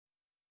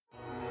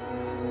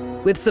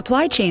With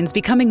supply chains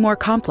becoming more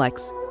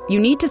complex, you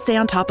need to stay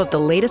on top of the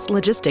latest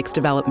logistics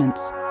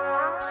developments.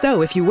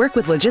 So if you work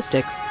with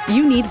logistics,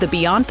 you need the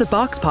Beyond the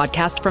Box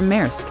podcast from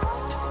Maersk.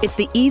 It's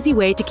the easy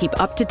way to keep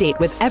up to date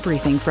with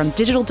everything from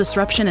digital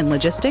disruption in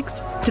logistics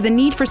to the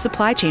need for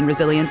supply chain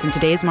resilience in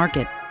today's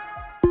market.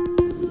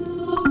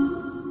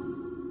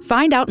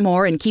 Find out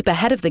more and keep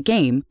ahead of the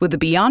game with the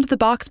Beyond the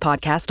Box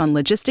podcast on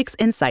logistics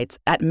insights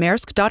at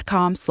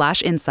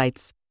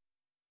maersk.com/insights.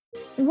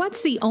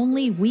 What's the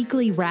only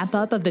weekly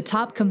wrap-up of the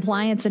top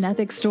compliance and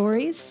ethics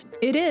stories?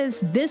 It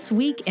is This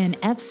Week in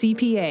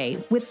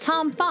FCPA with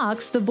Tom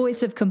Fox, the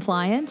voice of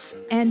compliance,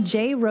 and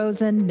Jay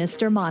Rosen,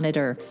 Mr.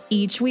 Monitor.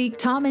 Each week,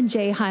 Tom and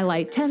Jay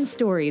highlight 10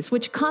 stories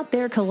which caught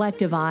their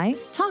collective eye,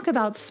 talk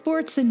about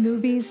sports and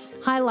movies,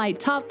 highlight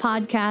top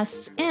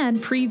podcasts,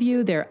 and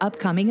preview their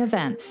upcoming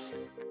events.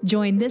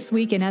 Join This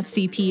Week in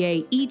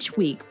FCPA each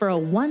week for a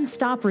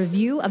one-stop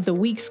review of the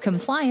week's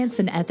compliance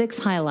and ethics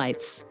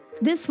highlights.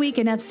 This Week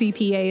in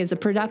FCPA is a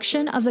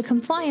production of the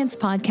Compliance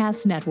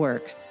Podcast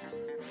Network.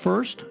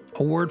 First,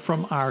 a word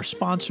from our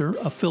sponsor,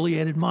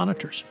 Affiliated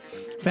Monitors.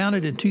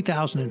 Founded in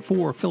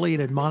 2004,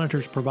 Affiliated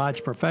Monitors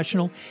provides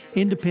professional,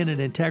 independent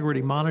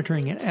integrity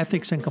monitoring and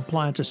ethics and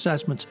compliance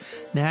assessments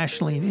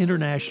nationally and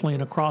internationally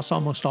and across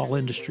almost all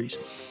industries.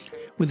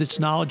 With its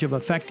knowledge of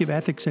effective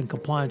ethics and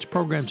compliance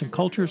programs and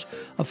cultures,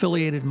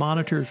 Affiliated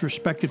Monitor is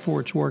respected for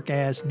its work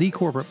as the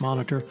corporate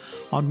monitor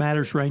on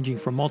matters ranging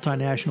from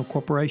multinational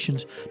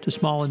corporations to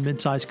small and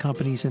mid-sized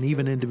companies and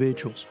even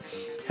individuals.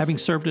 Having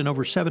served in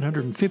over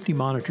 750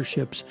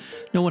 monitorships,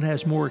 no one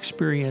has more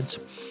experience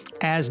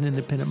as an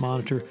independent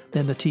monitor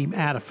than the team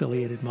at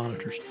Affiliated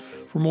Monitors.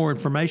 For more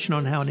information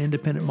on how an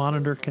independent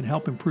monitor can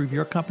help improve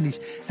your company's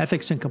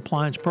ethics and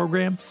compliance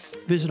program,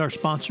 visit our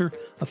sponsor,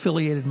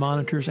 Affiliated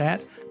Monitors,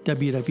 at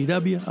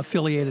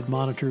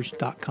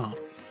www.affiliatedmonitors.com.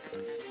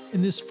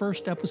 In this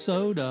first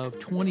episode of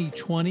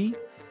 2020,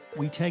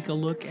 we take a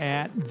look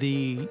at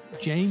the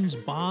James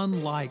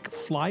Bond-like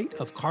flight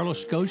of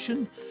Carlos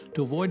Ghosn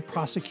to avoid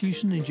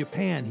prosecution in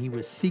Japan. He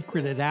was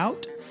secreted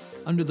out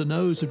under the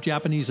nose of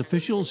Japanese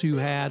officials who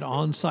had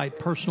on-site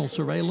personal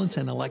surveillance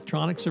and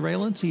electronic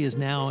surveillance. He is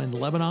now in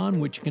Lebanon,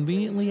 which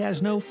conveniently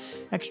has no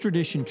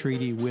extradition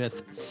treaty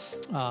with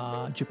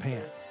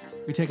Japan.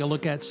 We take a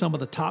look at some of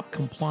the top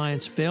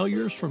compliance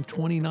failures from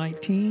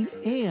 2019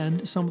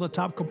 and some of the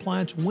top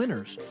compliance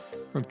winners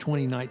from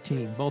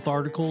 2019, both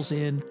articles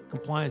in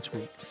Compliance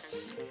Week.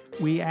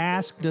 We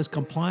ask, does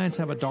compliance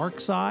have a dark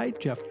side?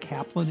 Jeff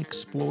Kaplan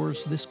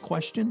explores this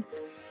question.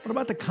 What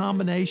about the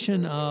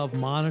combination of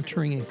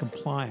monitoring and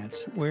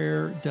compliance?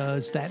 Where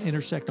does that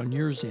intersect on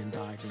your Venn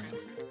diagram?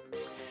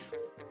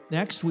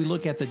 Next, we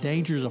look at the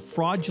dangers of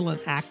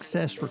fraudulent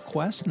access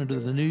requests under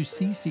the new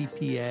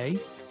CCPA.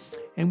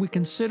 And we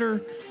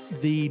consider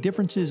the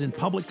differences in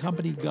public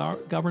company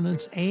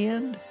governance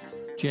and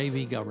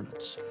JV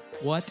governance.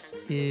 What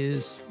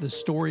is the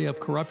story of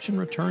corruption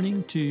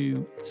returning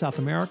to South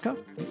America?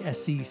 The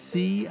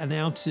SEC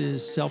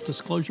announces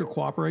self-disclosure,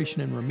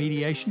 cooperation, and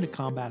remediation to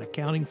combat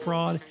accounting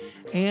fraud,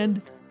 and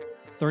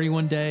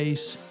 31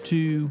 days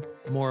to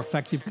a more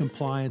effective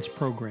compliance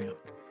program.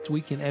 This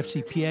Week in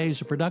FCPA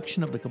is a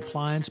production of the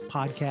Compliance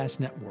Podcast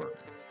Network.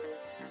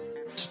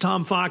 It's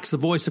Tom Fox, the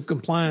voice of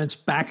compliance,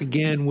 back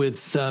again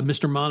with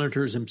Mr.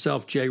 Monitors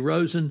himself, Jay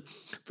Rosen,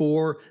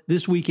 for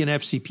This Week in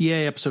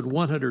FCPA, episode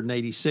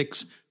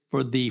 186,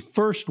 for the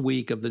first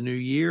week of the new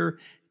year,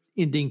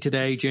 ending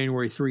today,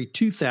 January 3,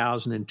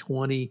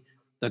 2020,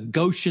 the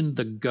Ghosn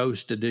the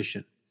Ghost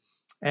edition.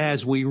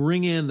 As we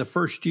ring in the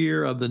first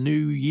year of the new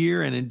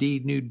year and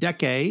indeed new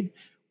decade,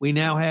 we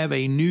now have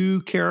a new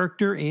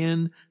character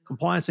in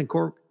compliance and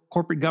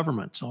corporate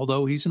governance.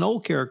 Although he's an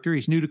old character,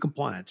 he's new to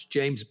compliance,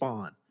 James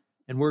Bond.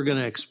 And we're going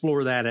to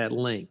explore that at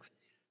length.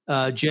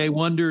 Jay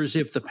wonders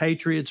if the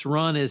Patriots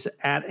run is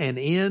at an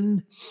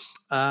end.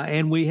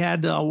 And we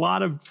had a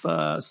lot of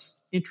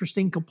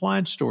interesting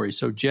compliance stories.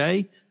 So,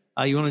 Jay,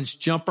 you want to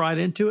just jump right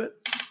into it?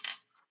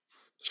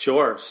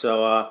 Sure.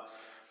 So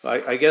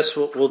I guess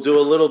we'll do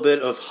a little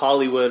bit of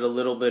Hollywood, a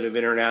little bit of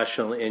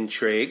international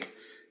intrigue.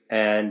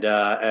 And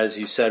as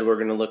you said, we're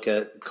going to look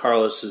at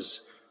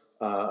Carlos's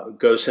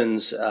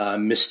Ghosn's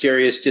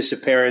mysterious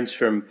disappearance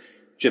from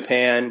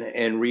Japan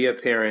and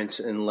reappearance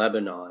in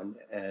Lebanon.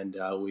 And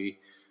we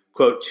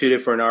quote two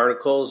different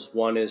articles.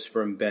 One is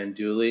from Ben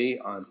Dooley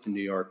on the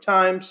New York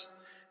Times,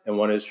 and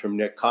one is from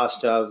Nick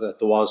Kostov at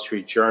the Wall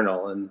Street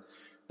Journal. And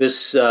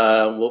this,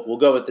 we'll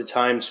go with the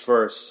Times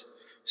first.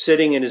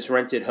 Sitting in his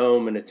rented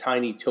home in a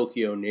tiny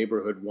Tokyo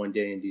neighborhood one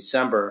day in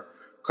December,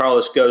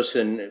 Carlos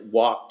Ghosn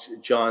walked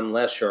John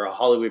Lesher, a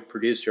Hollywood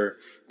producer,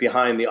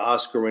 behind the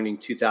Oscar-winning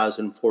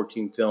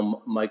 2014 film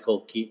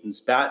Michael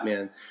Keaton's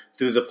Batman,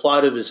 through the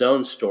plot of his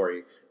own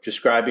story,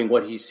 describing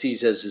what he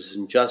sees as his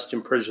unjust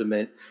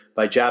imprisonment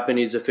by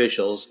Japanese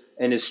officials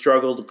and his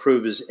struggle to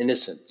prove his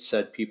innocence,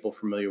 said people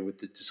familiar with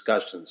the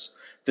discussions.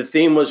 The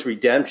theme was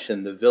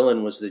redemption. The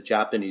villain was the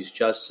Japanese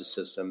justice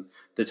system.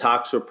 The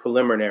talks were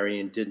preliminary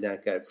and did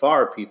not get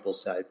far, people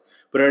said.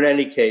 But in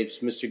any case,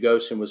 Mr.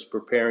 Ghosn was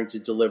preparing to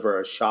deliver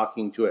a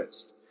shocking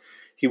twist.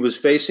 He was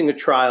facing a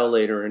trial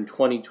later in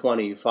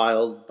 2020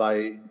 filed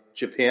by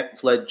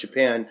fled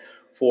Japan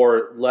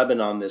for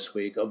Lebanon this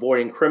week,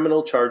 avoiding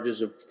criminal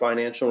charges of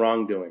financial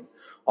wrongdoing.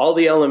 All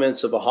the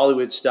elements of a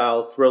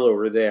Hollywood-style thriller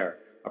were there.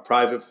 A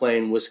private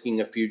plane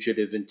whisking a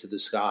fugitive into the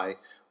sky,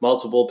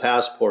 multiple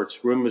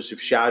passports, rumors of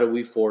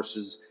shadowy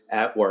forces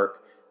at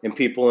work, and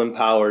people in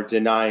power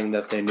denying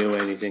that they knew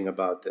anything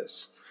about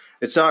this.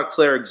 It's not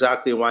clear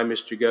exactly why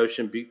Mr.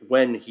 Goshen,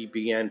 when he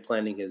began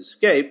planning his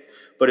escape,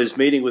 but his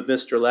meeting with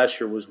Mr.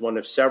 Lesher was one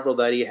of several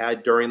that he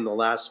had during the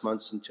last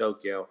months in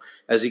Tokyo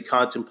as he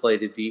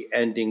contemplated the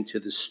ending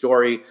to the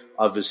story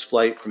of his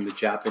flight from the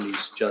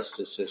Japanese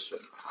justice system.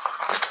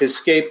 His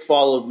escape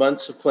followed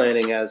months of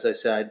planning, as I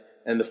said,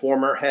 and the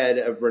former head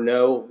of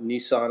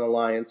Renault-Nissan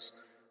Alliance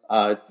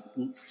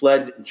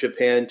fled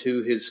Japan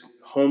to his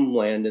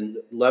homeland in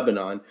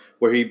Lebanon,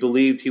 where he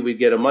believed he would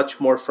get a much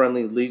more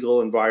friendly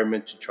legal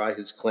environment to try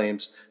his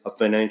claims of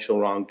financial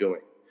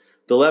wrongdoing.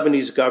 The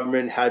Lebanese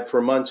government had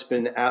for months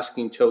been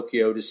asking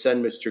Tokyo to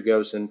send Mr.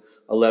 Goshen,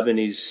 a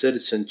Lebanese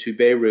citizen, to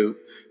Beirut,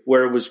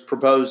 where it was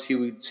proposed he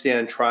would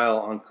stand trial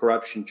on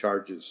corruption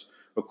charges,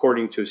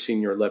 according to a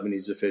senior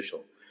Lebanese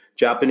official.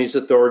 Japanese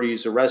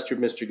authorities arrested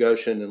Mr.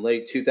 Goshen in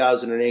late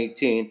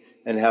 2018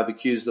 and have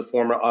accused the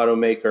former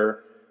automaker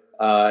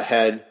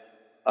head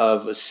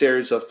of a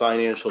series of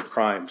financial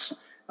crimes.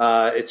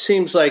 It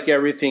seems like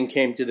everything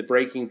came to the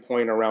breaking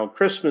point around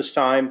Christmas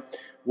time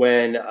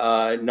when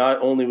not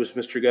only was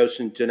Mr.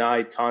 Goshen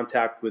denied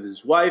contact with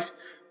his wife,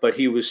 but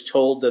he was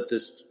told that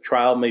this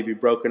trial may be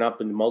broken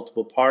up into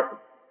multiple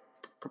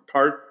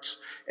parts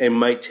and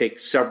might take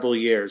several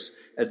years.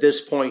 At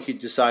this point, he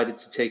decided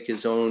to take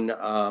his own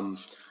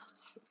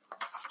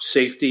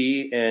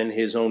safety and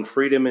his own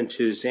freedom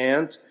into his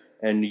hands,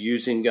 and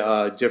using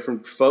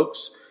different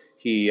folks,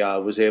 he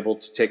was able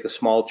to take a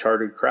small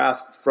chartered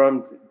craft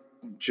from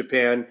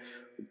Japan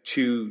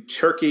to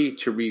Turkey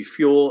to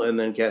refuel and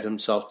then get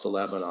himself to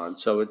Lebanon.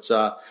 So it's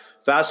a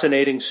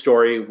fascinating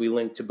story. We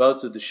link to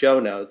both of the show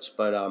notes.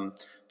 But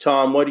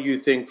Tom, what do you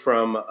think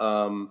from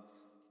a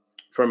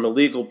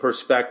legal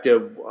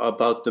perspective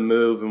about the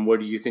move, and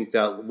what do you think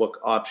what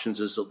options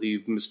does it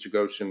leave Mr.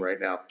 Goshen right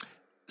now?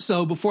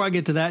 So before I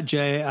get to that,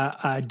 Jay,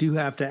 I do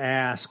have to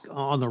ask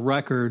on the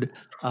record,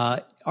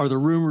 are the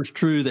rumors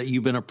true that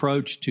you've been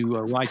approached to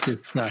write this,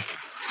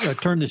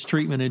 turn this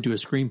treatment into a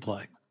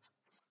screenplay?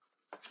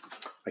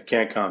 I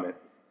can't comment.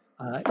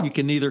 You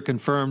can neither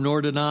confirm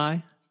nor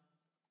deny?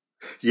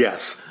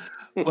 Yes.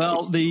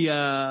 Well,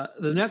 the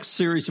next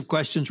series of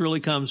questions really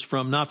comes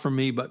from, not from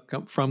me,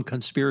 but from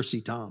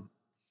Conspiracy Tom.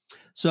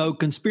 So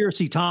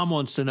Conspiracy Tom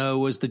wants to know,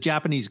 was the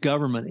Japanese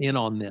government in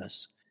on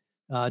this?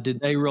 Did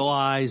they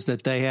realize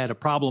that they had a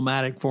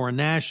problematic foreign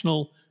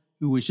national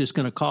who was just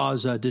going to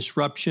cause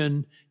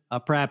disruption,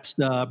 perhaps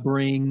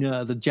bring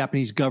the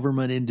Japanese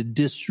government into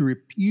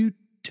disrepute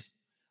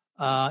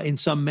in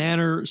some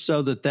manner,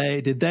 so that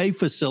did they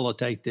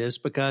facilitate this?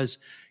 Because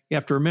you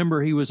have to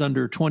remember, he was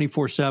under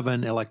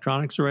 24/7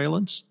 electronic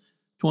surveillance,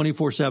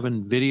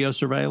 24/7 video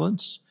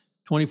surveillance,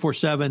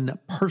 24/7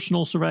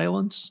 personal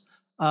surveillance.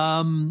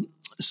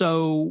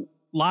 So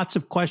lots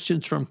of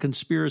questions from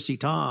Conspiracy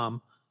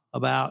Tom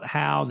about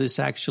how this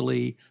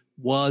actually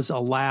was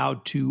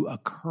allowed to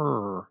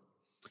occur.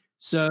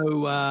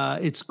 So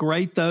it's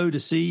great, though, to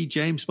see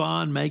James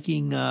Bond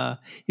making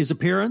his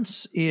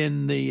appearance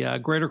in the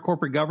greater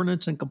corporate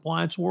governance and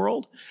compliance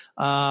world.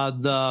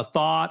 The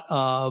thought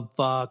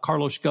of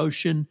Carlos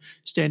Goshen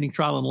standing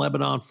trial in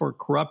Lebanon for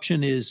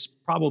corruption is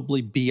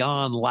probably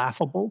beyond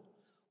laughable.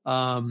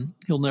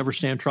 He'll never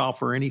stand trial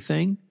for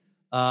anything.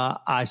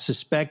 I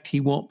suspect he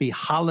won't be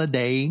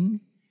holidaying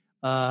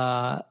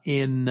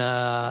in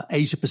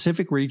Asia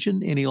Pacific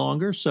region any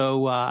longer.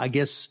 So I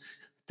guess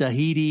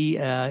Tahiti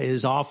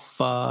is off,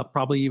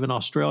 probably even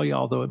Australia,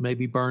 although it may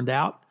be burned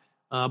out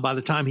by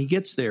the time he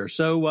gets there.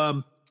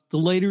 So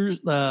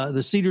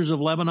the cedars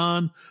of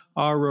Lebanon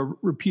are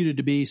reputed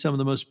to be some of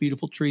the most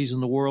beautiful trees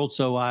in the world.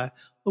 So I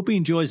hope he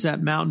enjoys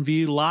that mountain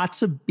view.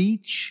 Lots of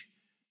beach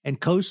and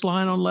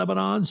coastline on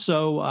Lebanon.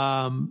 So,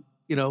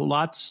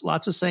 lots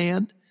of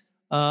sand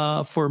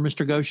for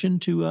Mr. Goshen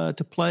to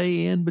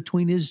play in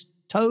between his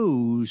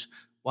toes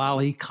while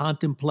he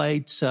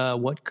contemplates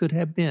what could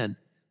have been.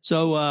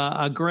 So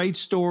a great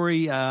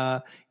story.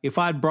 If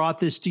I'd brought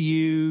this to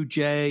you,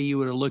 Jay, you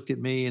would have looked at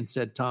me and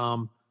said,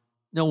 Tom,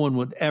 no one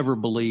would ever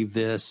believe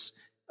this.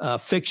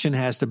 Fiction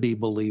has to be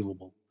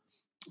believable.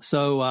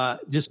 So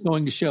just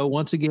going to show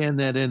once again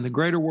that in the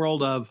greater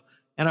world of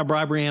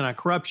anti-bribery,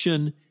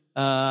 anti-corruption,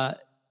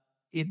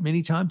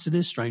 many times it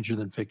is stranger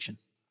than fiction.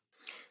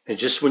 And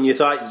just when you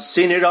thought you'd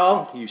seen it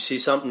all, you see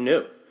something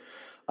new.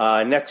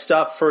 Next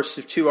up, first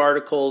of two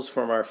articles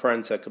from our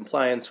friends at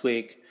Compliance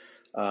Week.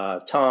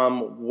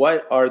 Tom,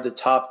 what are the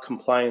top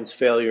compliance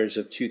failures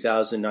of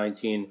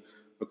 2019,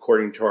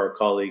 according to our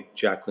colleague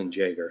Jacqueline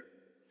Jager?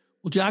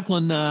 Well,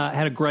 Jacqueline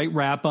had a great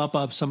wrap up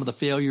of some of the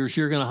failures.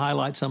 You're going to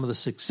highlight some of the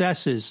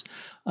successes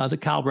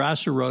that Kyle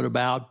Brasser wrote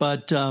about.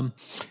 But some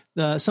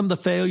of the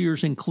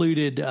failures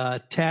included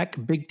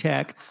big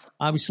tech,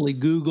 obviously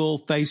Google,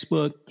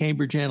 Facebook,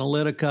 Cambridge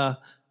Analytica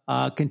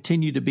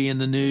continue to be in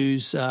the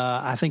news.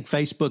 I think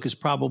Facebook has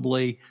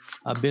probably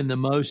been the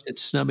most at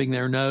snubbing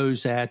their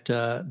nose at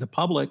the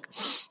public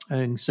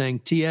and saying,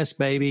 TS,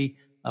 baby,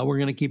 we're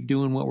going to keep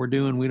doing what we're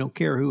doing. We don't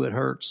care who it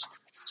hurts.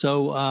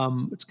 So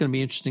it's going to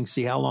be interesting to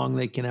see how long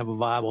they can have a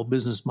viable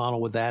business model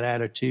with that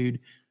attitude.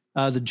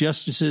 The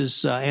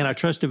Justice's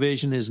Antitrust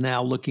Division is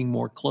now looking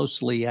more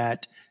closely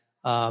at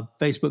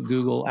Facebook,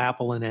 Google,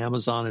 Apple, and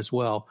Amazon as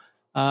well.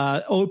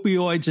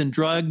 Opioids and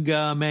drug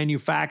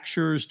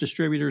manufacturers,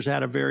 distributors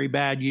had a very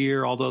bad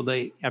year, although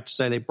they have to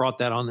say they brought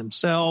that on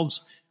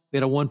themselves. We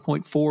had a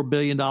 $1.4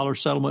 billion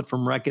settlement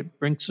from Reckitt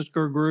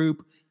Benckiser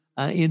Group.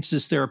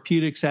 Insys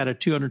Therapeutics had a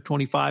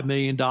 $225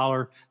 million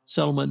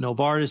settlement.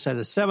 Novartis had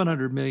a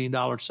 $700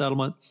 million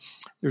settlement.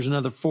 There's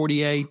another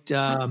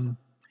 $48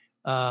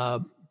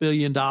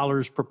 billion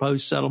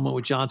proposed settlement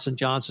with Johnson &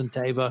 Johnson,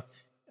 Teva,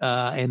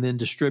 and then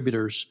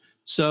distributors.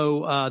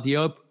 So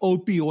the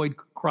opioid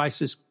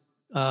crisis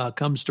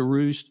comes to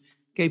roost.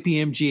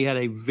 KPMG had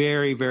a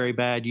very, very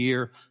bad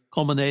year,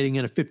 culminating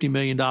in a $50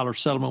 million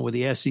settlement with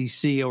the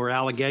SEC over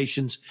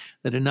allegations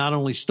that it not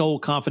only stole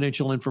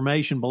confidential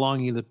information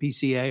belonging to the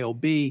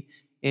PCAOB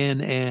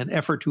in an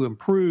effort to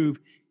improve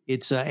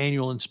its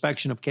annual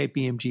inspection of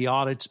KPMG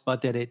audits,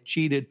 but that it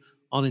cheated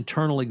on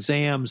internal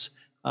exams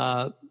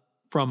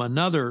from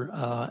another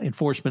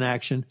enforcement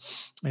action,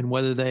 and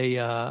whether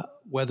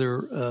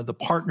the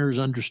partners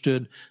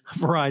understood a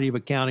variety of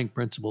accounting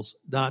principles.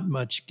 Not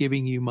much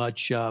giving you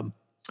much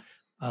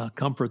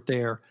comfort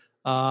there.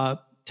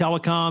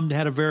 Telecom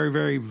had a very,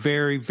 very,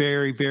 very,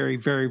 very, very,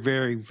 very,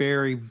 very,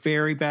 very,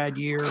 very bad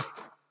year.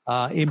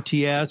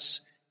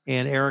 MTS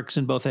and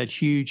Ericsson both had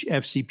huge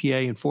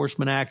FCPA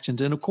enforcement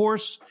actions. And, of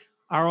course,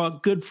 our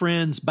good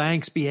friends,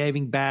 banks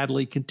behaving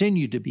badly,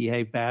 continue to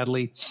behave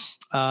badly.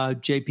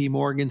 J.P.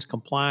 Morgan's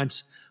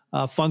compliance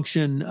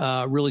function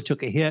really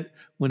took a hit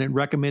when it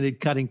recommended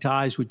cutting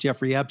ties with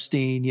Jeffrey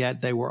Epstein,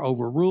 yet they were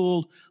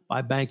overruled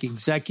by bank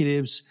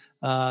executives.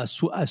 A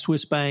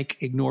Swiss bank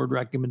ignored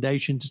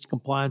recommendations to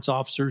compliance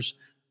officers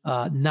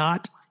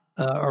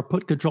or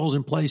put controls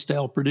in place to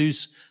help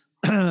produce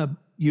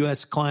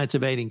U.S. clients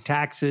evading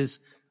taxes.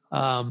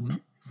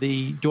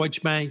 The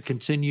Deutsche Bank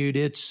continued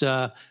its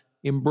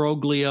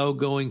imbroglio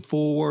going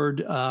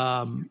forward.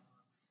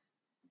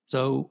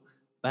 So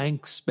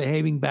banks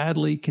behaving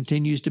badly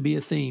continues to be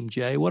a theme,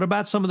 Jay. What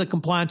about some of the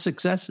compliance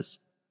successes?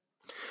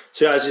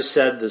 So as you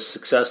said, the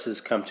successes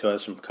come to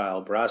us from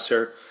Kyle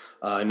Brasser.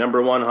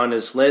 Number one on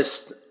his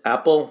list,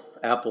 Apple.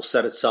 Apple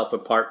set itself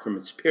apart from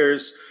its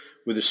peers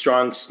with a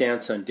strong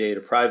stance on data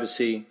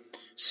privacy.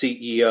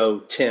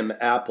 CEO Tim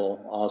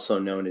Apple, also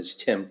known as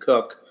Tim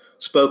Cook,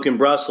 spoke in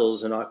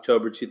Brussels in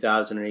October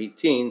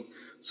 2018,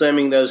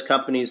 slamming those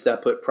companies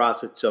that put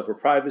profits over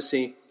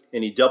privacy,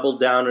 and he doubled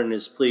down on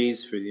his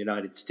pleas for the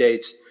United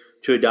States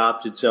to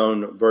adopt its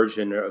own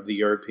version of the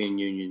European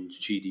Union's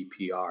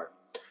GDPR.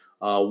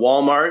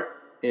 Walmart,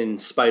 in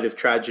spite of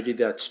tragedy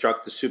that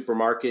struck the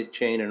supermarket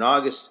chain in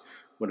August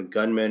when a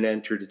gunman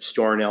entered its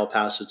store in El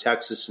Paso,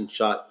 Texas, and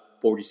shot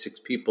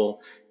 46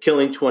 people,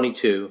 killing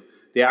 22.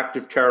 The act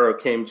of terror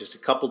came just a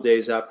couple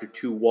days after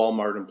 2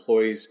 Walmart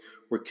employees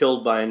were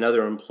killed by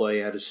another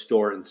employee at a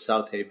store in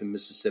South Haven,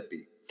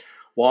 Mississippi.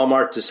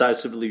 Walmart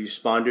decisively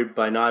responded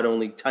by not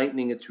only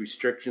tightening its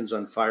restrictions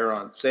on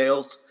firearm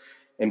sales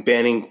and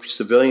banning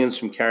civilians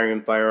from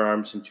carrying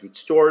firearms into its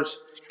stores,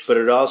 but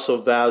it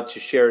also vowed to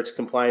share its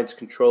compliance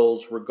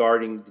controls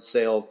regarding the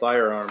sale of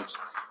firearms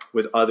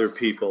with other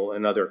people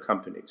and other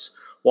companies.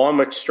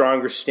 Walmart's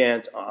stronger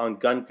stance on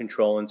gun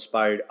control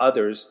inspired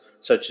others,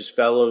 such as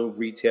fellow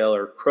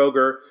retailer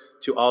Kroger,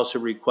 to also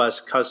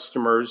request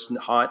customers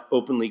not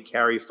openly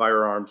carry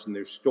firearms in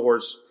their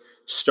stores.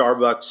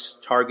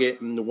 Starbucks,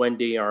 Target, and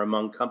Wendy are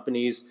among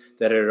companies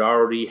that had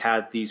already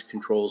had these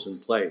controls in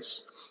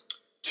place.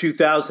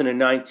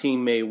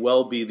 2019 may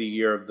well be the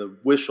year of the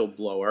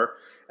whistleblower,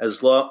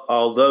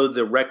 although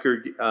the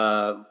record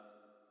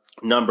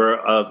number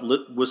of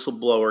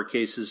whistleblower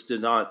cases did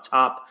not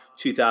top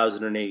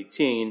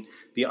 2018.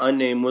 The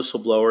unnamed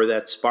whistleblower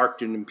that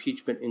sparked an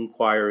impeachment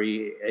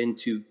inquiry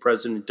into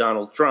President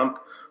Donald Trump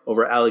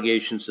over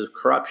allegations of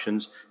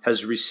corruption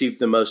has received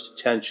the most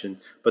attention,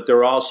 but there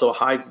are also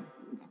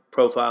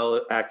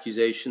high-profile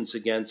accusations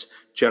against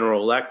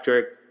General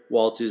Electric,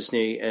 Walt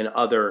Disney, and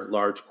other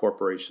large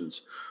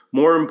corporations.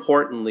 More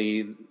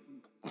importantly,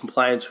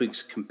 Compliance Week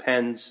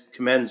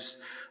commends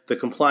the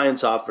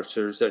compliance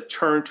officers that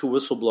turn to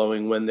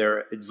whistleblowing when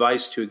their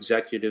advice to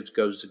executives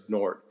goes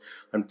ignored.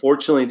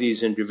 Unfortunately,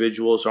 these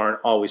individuals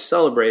aren't always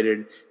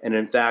celebrated, and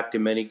in fact,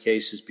 in many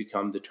cases,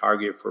 become the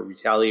target for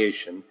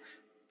retaliation.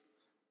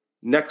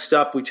 Next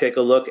up, we take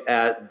a look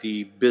at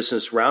the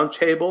Business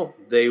Roundtable.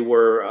 They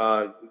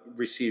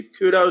received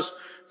kudos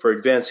for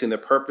advancing the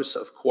purpose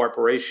of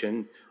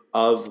cooperation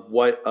of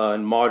what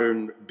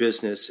modern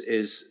business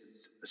is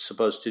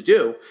supposed to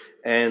do.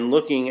 And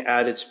looking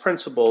at its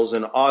principles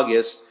in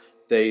August,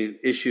 they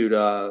issued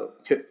a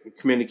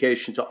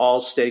communication to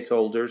all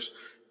stakeholders,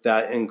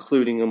 that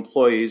including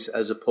employees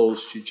as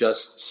opposed to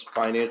just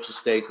financial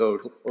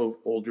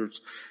stakeholders,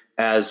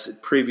 as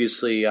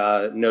previously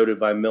noted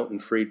by Milton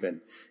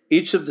Friedman.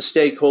 Each of the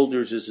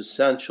stakeholders is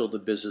essential, the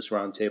Business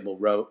Roundtable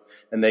wrote,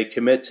 and they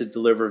commit to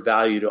deliver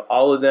value to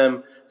all of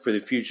them for the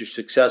future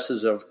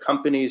successes of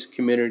companies,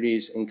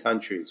 communities, and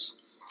countries.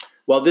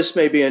 While this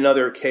may be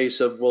another case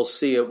of we'll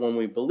see it when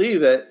we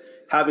believe it,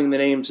 having the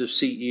names of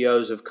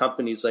CEOs of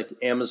companies like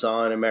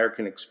Amazon,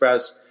 American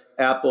Express,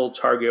 Apple,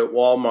 Target,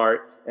 Walmart,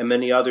 and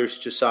many others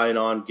to sign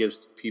on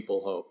gives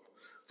people hope.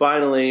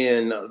 Finally,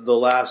 in the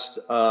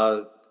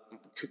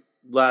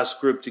last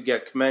group to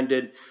get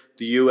commended,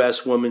 the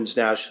U.S. women's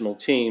national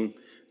team.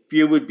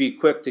 Few would be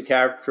quick to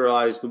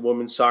characterize the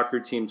women's soccer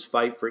team's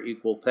fight for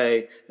equal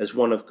pay as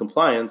one of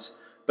compliance,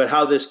 but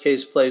how this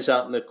case plays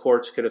out in the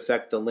courts could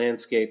affect the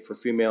landscape for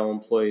female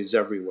employees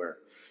everywhere.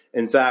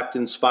 In fact,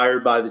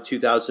 inspired by the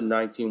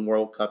 2019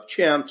 World Cup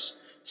champs,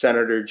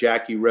 Senator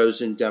Jackie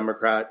Rosen,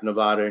 Democrat,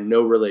 Nevada,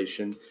 no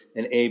relation,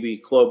 and Amy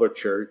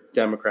Klobuchar,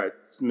 Democrat,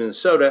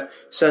 Minnesota,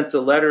 sent a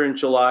letter in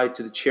July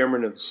to the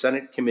chairman of the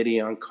Senate Committee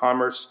on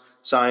Commerce,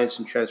 Science,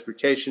 and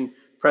Transportation,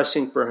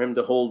 pressing for him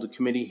to hold a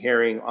committee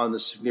hearing on the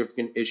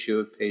significant issue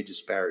of pay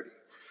disparity.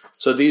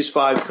 So these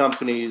 5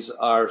 companies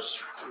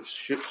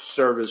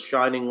serve as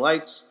shining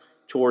lights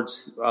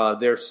towards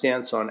their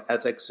stance on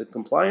ethics and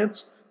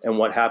compliance and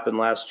what happened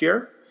last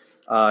year.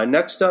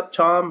 Next up,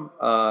 Tom,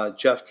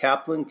 Jeff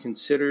Kaplan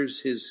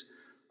considers his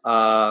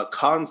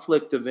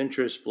conflict of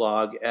interest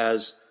blog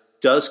as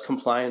Does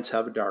Compliance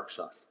Have a Dark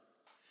Side?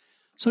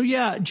 So,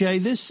 yeah, Jay,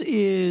 this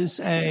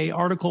is an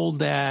article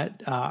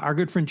that our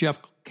good friend Jeff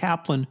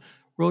Kaplan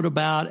wrote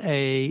about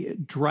a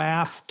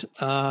draft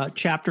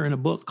chapter in a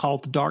book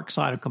called The Dark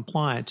Side of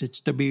Compliance. It's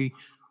to be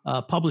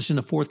published in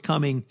the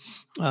forthcoming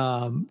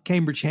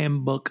Cambridge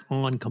Handbook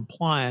on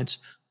Compliance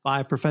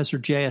by Professor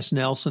J.S.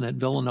 Nelson at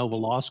Villanova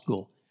Law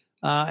School.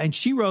 And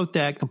she wrote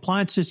that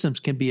compliance systems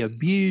can be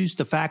abused,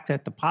 the fact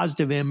that the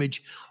positive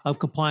image of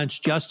compliance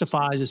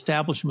justifies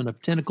establishment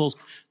of tentacles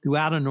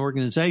throughout an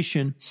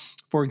organization,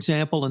 for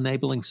example,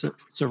 enabling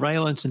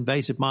surveillance,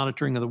 invasive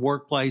monitoring of the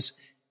workplace.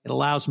 It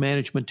allows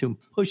management to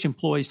push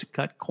employees to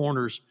cut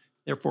corners,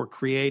 therefore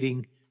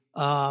creating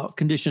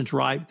conditions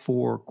ripe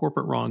for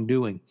corporate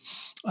wrongdoing.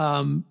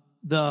 The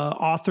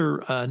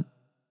author,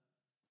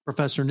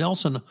 Professor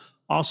Nelson,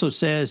 also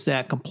says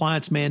that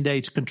compliance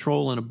mandates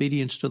control and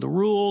obedience to the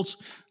rules,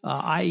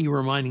 i.e.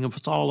 reminding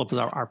us all of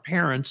our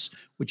parents,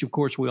 which, of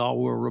course, we all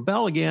will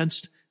rebel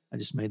against. I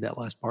just made that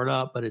last part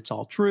up, but it's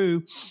all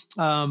true,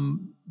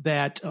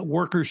 that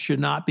workers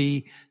should not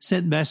be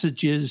sent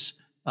messages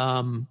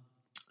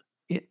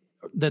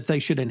that they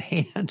should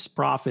enhance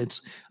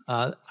profits.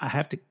 I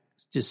have to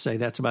just say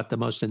that's about the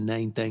most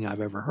inane thing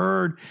I've ever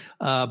heard,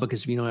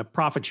 because if you don't have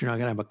profits, you're not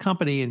going to have a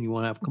company, and you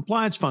want to have a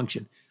compliance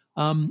function.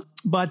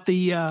 But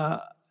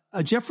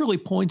Jeff really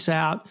points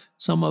out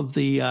some of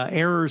the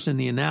errors in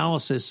the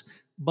analysis.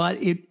 But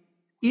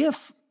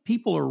if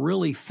people are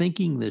really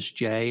thinking this,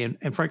 Jay,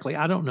 and frankly,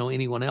 I don't know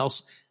anyone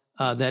else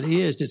that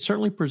is, it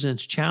certainly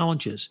presents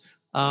challenges.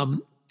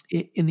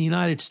 In the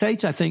United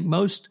States, I think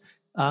most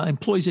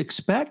employees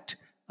expect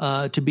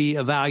to be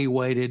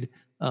evaluated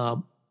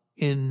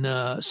in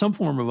some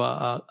form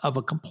of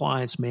a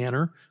compliance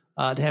manner,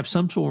 to have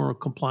some form of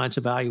compliance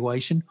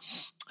evaluation.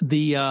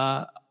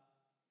 The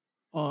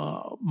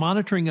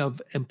monitoring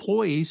of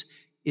employees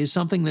is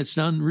something that's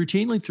done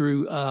routinely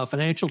through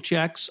financial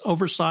checks,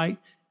 oversight,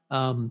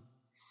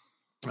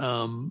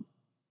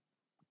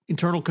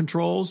 internal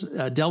controls,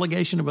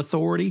 delegation of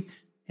authority,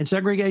 and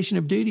segregation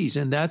of duties.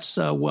 And that's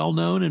well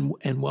known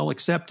and well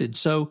accepted.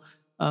 So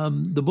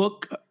the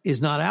book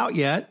is not out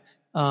yet,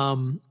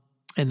 and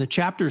the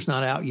chapter's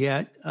not out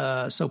yet.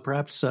 So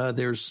perhaps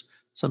there's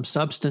some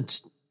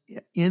substance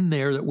in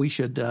there that we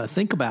should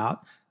think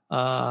about,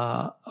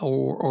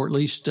 or at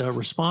least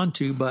respond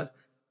to. But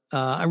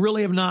I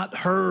really have not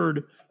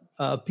heard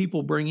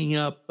people bringing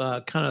up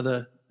kind of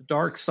the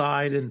dark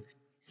side, and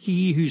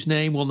he whose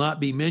name will not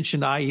be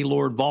mentioned, i.e.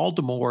 Lord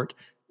Voldemort.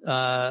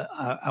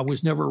 I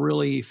was never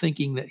really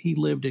thinking that he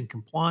lived in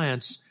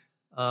compliance,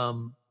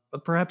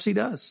 but perhaps he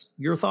does.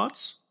 Your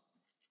thoughts?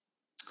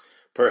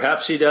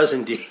 Perhaps he does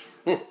indeed.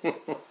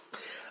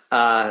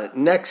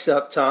 Next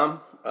up, Tom,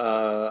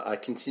 I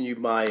continued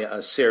my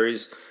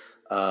series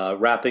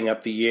wrapping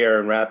up the year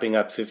and wrapping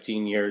up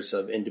 15 years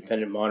of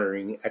independent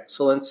monitoring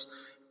excellence,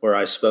 where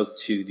I spoke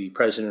to the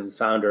president and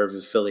founder of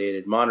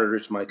Affiliated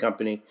Monitors, my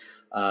company,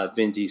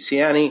 Vin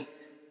DiCiani.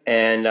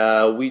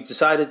 And we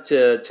decided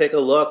to take a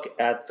look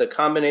at the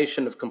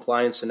combination of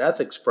compliance and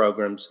ethics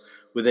programs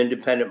with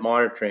independent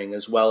monitoring,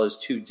 as well as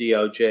 2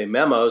 DOJ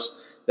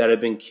memos that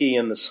have been key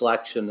in the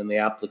selection and the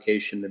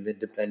application of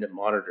independent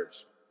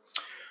monitors.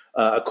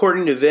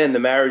 According to Vin, the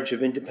marriage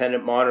of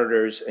independent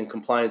monitors and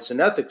compliance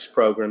and ethics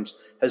programs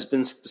has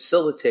been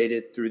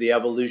facilitated through the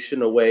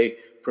evolution away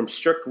from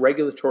strict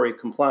regulatory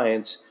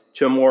compliance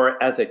to a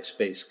more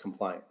ethics-based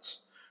compliance.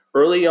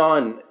 Early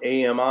on,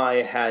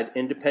 AMI had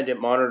independent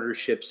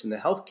monitorships in the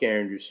healthcare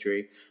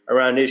industry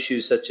around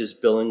issues such as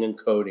billing and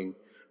coding.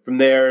 From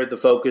there, the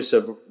focus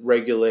of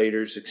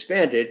regulators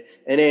expanded,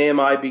 and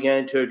AMI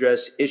began to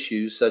address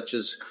issues such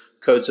as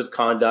codes of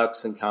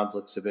conduct and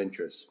conflicts of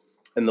interest.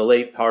 In the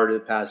late part of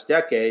the past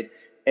decade,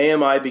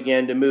 AMI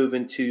began to move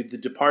into the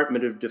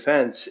Department of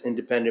Defense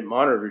independent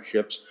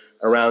monitorships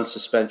around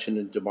suspension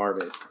and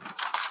debarment.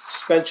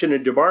 Suspension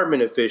and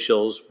debarment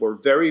officials were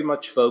very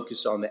much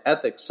focused on the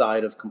ethics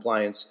side of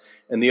compliance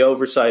and the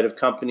oversight of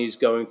companies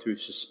going through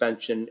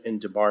suspension and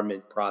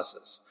debarment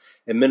process.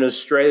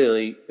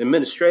 Administratively,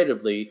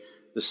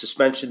 the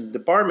suspension and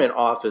debarment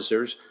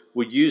officers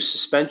would use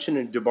suspension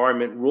and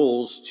debarment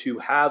rules to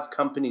have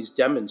companies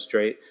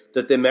demonstrate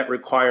that they met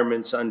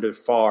requirements under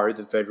FAR,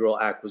 the Federal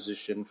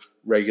Acquisition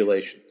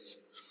Regulations.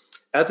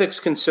 Ethics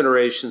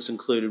considerations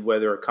included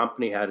whether a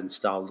company had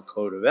installed a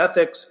code of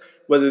ethics,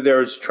 whether there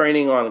was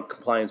training on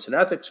compliance and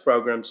ethics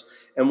programs,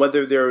 and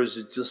whether there was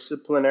a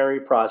disciplinary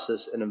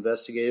process and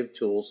investigative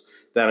tools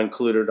that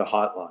included a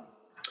hotline.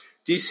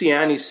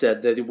 DeCiani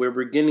said that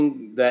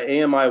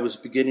AMI was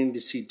beginning to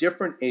see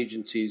different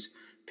agencies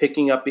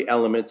picking up the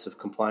elements of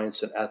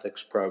compliance and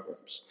ethics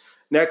programs.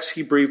 Next,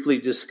 he briefly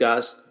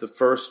discussed the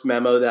first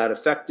memo that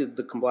affected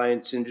the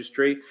compliance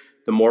industry,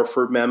 the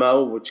Morford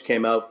Memo, which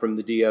came out from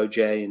the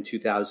DOJ in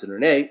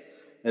 2008.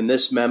 And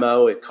this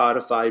memo, it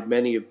codified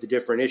many of the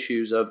different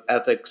issues of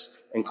ethics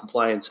and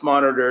compliance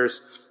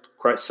monitors,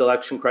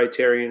 selection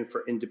criterion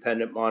for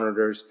independent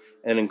monitors,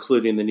 and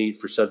including the need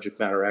for subject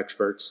matter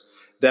experts.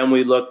 Then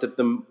we looked at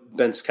the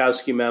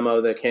Benskowski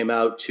memo that came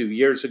out 2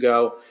 years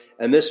ago,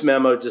 and this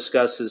memo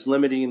discusses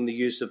limiting the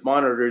use of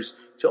monitors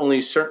to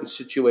only certain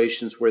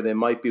situations where they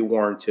might be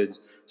warranted,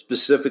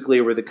 specifically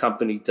where the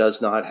company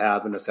does not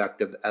have an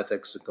effective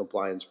ethics and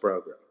compliance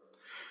program.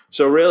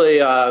 So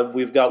really,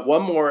 we've got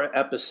one more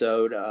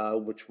episode,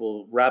 which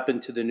will wrap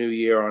into the new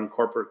year on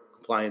corporate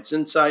compliance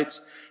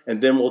insights,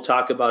 and then we'll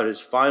talk about his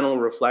final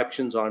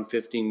reflections on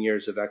 15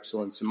 years of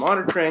excellence in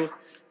monitoring.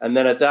 And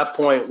then at that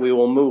point, we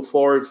will move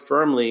forward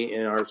firmly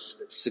in our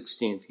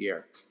 16th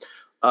year.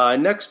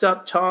 Next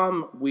up,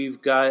 Tom, we've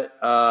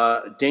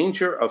got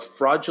danger of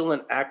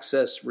fraudulent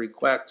access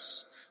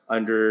requests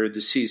under the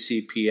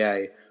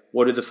CCPA.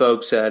 What are the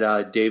folks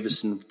at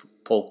Davis and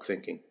Polk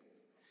thinking?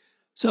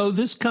 So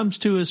this comes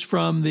to us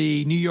from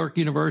the New York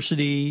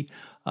University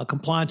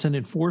Compliance and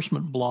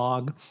Enforcement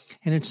blog,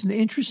 and it's an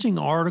interesting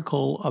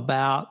article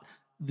about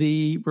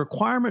the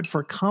requirement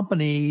for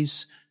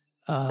companies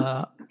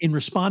in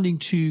responding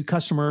to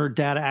customer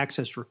data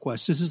access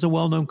requests. This is a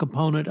well-known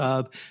component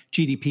of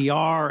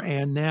GDPR,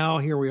 and now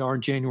here we are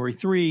in January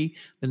 3,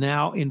 the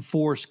now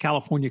enforced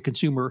California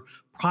Consumer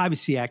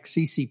Privacy Act,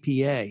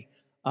 CCPA.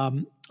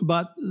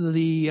 But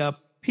the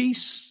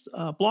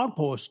blog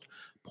post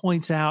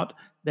points out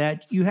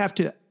that you have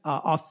to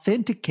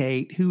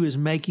authenticate who is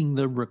making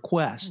the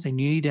request,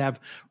 and you need to have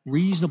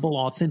reasonable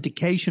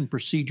authentication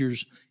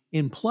procedures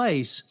in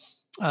place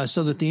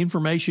so that the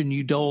information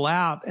you dole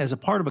out as a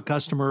part of a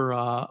customer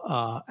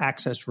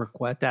access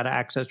request, data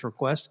access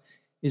request,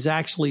 is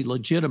actually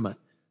legitimate.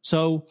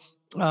 So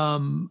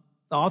the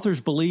authors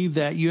believe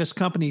that U.S.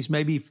 companies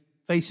may be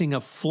facing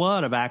a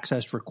flood of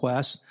access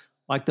requests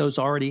like those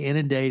already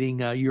inundating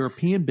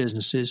European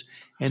businesses.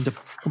 And to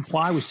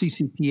comply with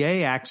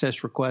CCPA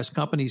access requests,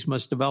 companies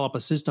must develop a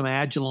system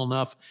agile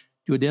enough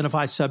to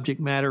identify subject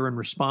matter and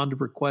respond to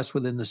requests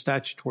within the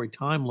statutory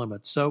time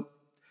limits. So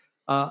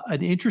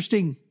an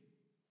interesting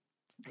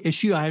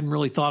issue. I hadn't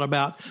really thought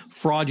about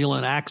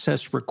fraudulent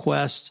access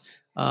requests,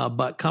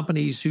 but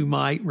companies who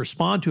might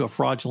respond to a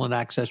fraudulent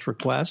access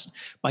request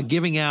by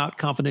giving out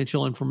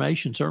confidential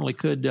information certainly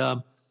could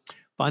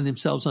find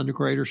themselves under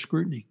greater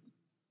scrutiny.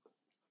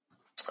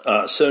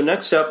 So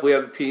next up, we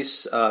have a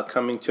piece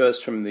coming to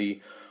us from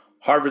the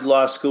Harvard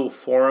Law School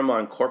Forum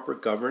on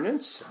Corporate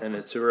Governance, and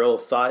it's a real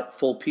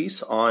thoughtful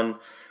piece on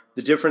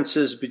the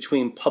differences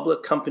between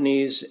public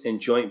companies and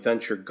joint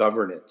venture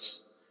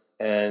governance.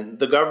 And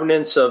the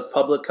governance of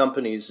public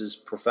companies is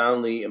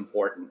profoundly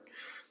important.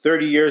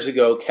 30 years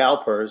ago,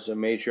 CalPERS, a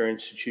major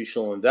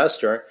institutional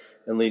investor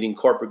and leading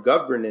corporate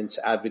governance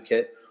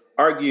advocate,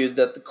 argued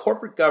that the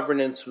corporate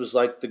governance was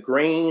like the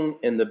grain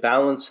in the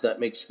balance that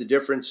makes the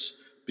difference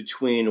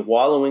between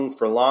wallowing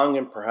for long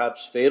and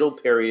perhaps fatal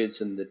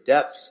periods in the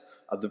depths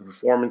of the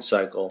performance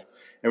cycle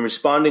and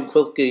responding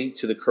quickly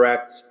to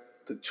correct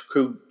the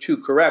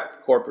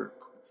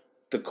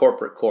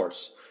corporate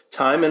course.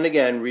 Time and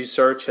again,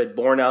 research had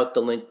borne out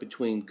the link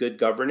between good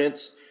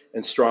governance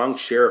and strong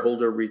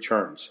shareholder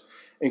returns.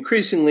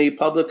 Increasingly,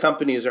 public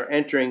companies are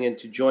entering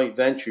into joint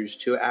ventures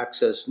to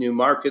access new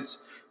markets,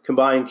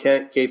 combine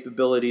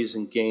capabilities,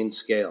 and gain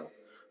scale.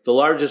 The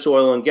largest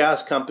oil and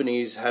gas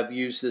companies have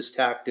used this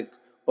tactic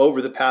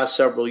over the past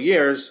several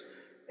years,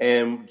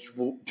 and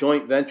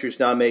joint ventures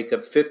now make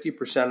up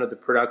 50% of the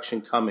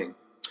production coming.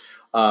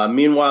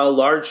 Meanwhile,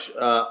 large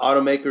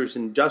automakers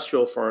and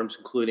industrial firms,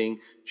 including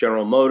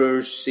General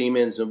Motors,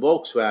 Siemens, and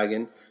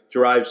Volkswagen,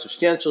 derive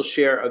substantial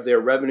share of their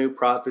revenue,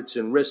 profits,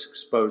 and risk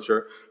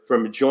exposure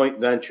from joint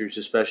ventures,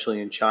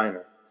 especially in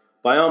China.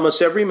 By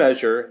almost every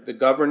measure, the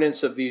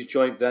governance of these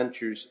joint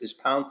ventures is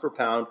pound for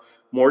pound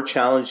more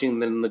challenging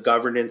than the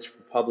governance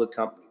for public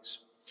companies.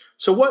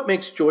 So what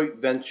makes joint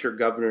venture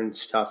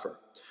governance tougher?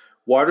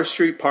 Water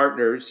Street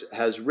Partners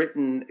has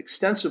written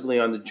extensively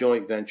on the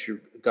joint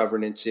venture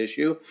governance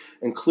issue,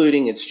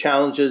 including its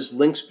challenges,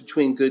 links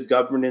between good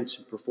governance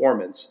and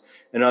performance,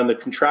 and on the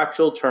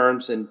contractual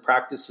terms and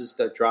practices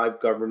that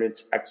drive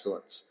governance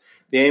excellence.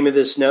 The aim of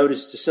this note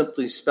is to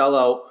simply spell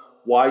out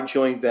why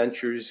joint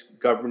ventures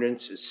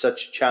governance is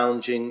such a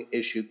challenging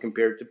issue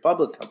compared to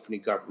public company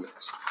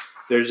governance.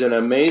 There's an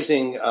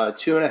amazing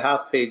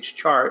 2.5-page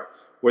chart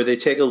where they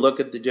take a look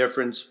at the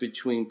difference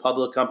between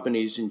public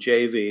companies and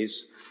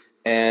JVs,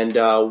 and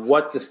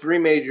what the three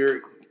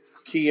major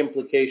key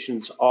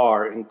implications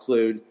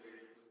include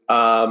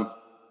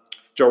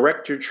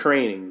director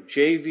training.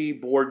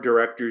 JV board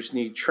directors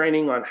need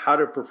training on how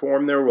to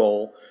perform their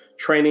role,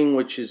 training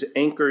which is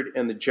anchored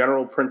in the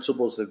general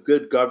principles of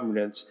good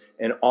governance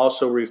and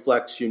also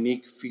reflects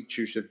unique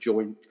features of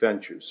joint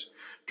ventures.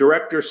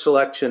 Director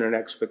selection and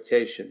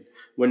expectation.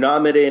 When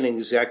nominating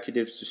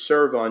executives to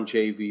serve on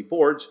JV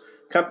boards,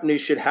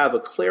 companies should have a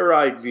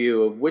clear-eyed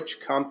view of which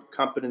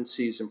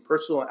competencies and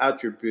personal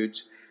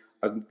attributes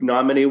a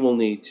nominee will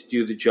need to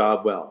do the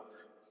job well.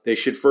 They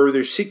should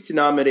further seek to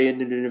nominate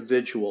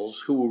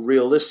individuals who will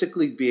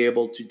realistically be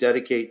able to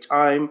dedicate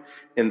time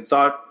and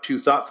thought to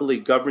thoughtfully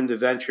govern the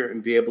venture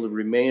and be able to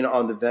remain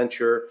on the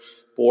venture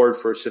board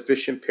for a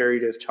sufficient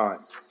period of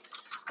time.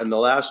 And the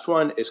last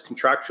one is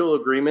contractual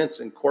agreements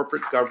and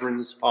corporate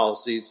governance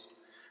policies.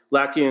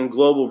 Lacking a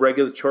global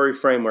regulatory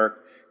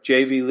framework,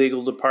 JV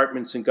legal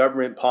departments and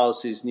government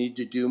policies need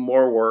to do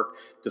more work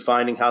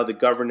defining how the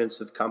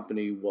governance of the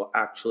company will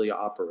actually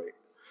operate.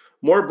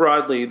 More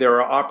broadly, there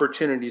are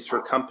opportunities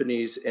for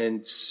companies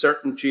in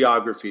certain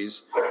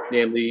geographies,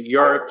 namely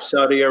Europe,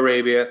 Saudi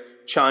Arabia,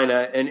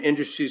 China, and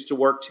industries to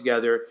work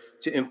together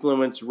to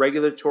influence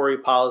regulatory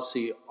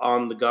policy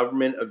on the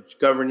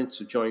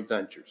governance of joint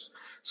ventures,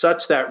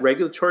 such that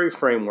regulatory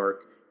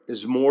framework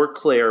is more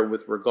clear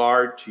with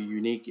regard to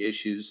unique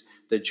issues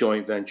that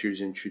joint ventures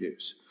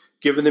introduce.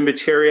 Given the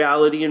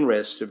materiality and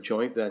risk of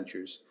joint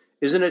ventures,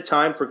 isn't it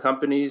time for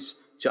companies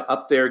to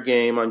up their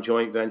game on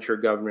joint venture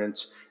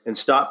governance and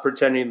stop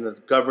pretending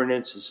that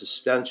governance is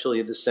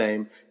essentially the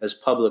same as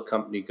public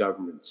company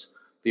governance?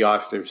 The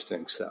authors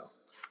think so.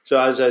 So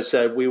as I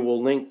said, we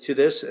will link to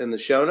this in the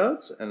show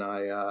notes, and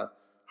I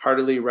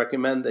heartily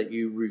recommend that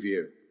you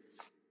review.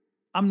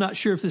 I'm not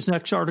sure if this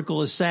next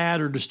article is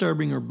sad or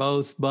disturbing or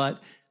both, but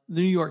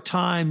the New York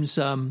Times,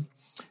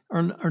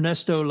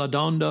 Ernesto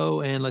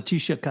Ladondo and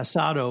Leticia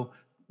Casado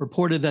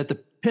reported that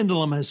the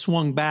pendulum has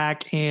swung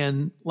back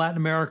and Latin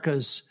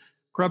America's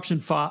corruption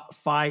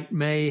fight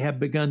may have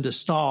begun to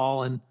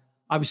stall. And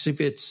obviously,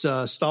 if it's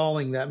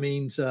stalling, that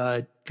means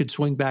it could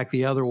swing back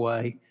the other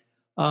way.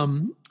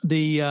 Many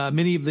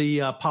of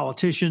the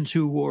politicians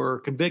who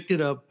were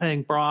convicted of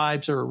paying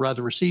bribes, or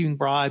rather receiving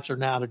bribes, are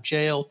now out of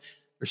jail.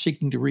 They're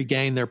seeking to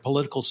regain their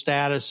political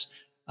status.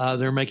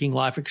 They're making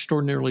life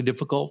extraordinarily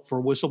difficult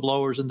for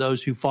whistleblowers and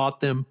those who fought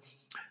them.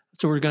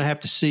 So we're going to have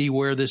to see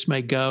where this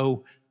may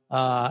go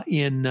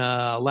in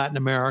Latin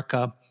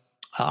America.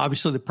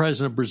 Obviously, the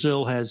president of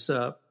Brazil has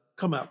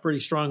come out pretty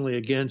strongly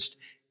against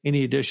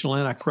any additional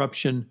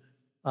anti-corruption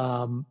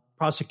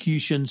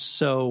prosecutions.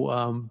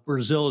 So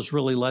Brazil has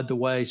really led the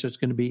way. So it's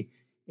going to be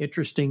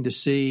interesting to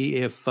see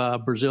if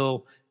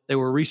Brazil, they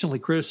were recently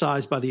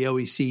criticized by the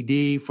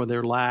OECD for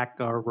their lack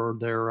or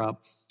their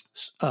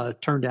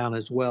turn down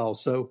as well.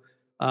 So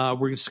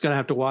we're just going to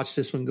have to watch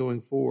this one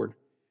going forward.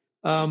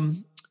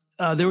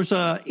 There was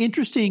an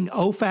interesting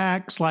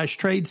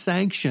OFAC/trade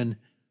sanction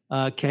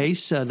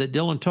case that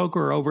Dylan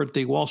Toker over at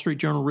the Wall Street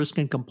Journal Risk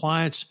and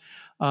Compliance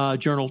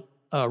Journal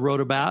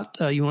wrote about.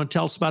 You want to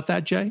tell us about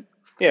that, Jay?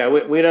 Yeah,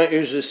 we don't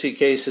usually see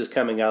cases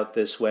coming out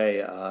this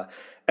way.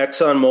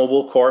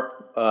 ExxonMobil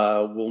Corp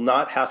will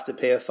not have to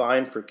pay a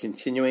fine for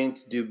continuing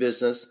to do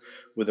business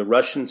with a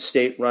Russian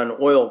state-run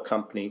oil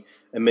company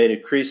amid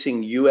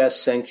increasing U.S.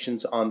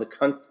 sanctions on the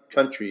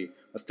country,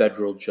 a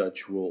federal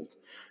judge ruled.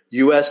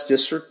 U.S.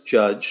 District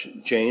Judge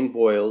Jane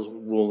Boyle's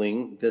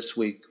ruling this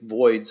week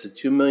voids a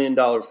 $2 million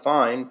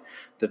fine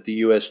that the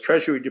U.S.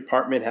 Treasury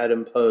Department had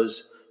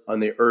imposed on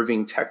the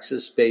Irving,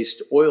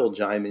 Texas-based oil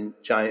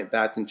giant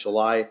back in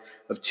July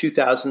of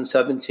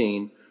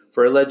 2017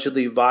 for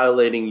allegedly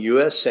violating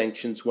U.S.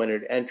 sanctions when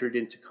it entered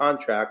into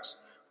contracts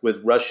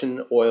with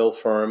Russian oil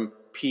firm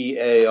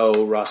PAO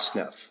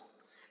Rosneft.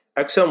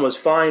 Exxon was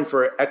fined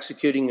for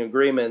executing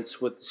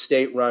agreements with the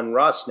state-run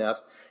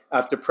Rosneft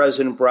after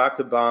President Barack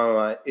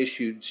Obama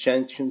issued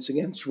sanctions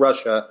against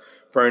Russia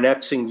for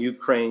annexing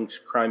Ukraine's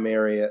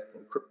Crimea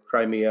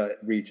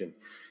region.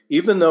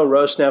 Even though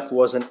Rosneft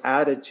wasn't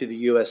added to the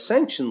U.S.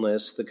 sanction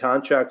list, the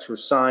contracts were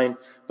signed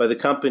by the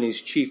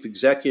company's chief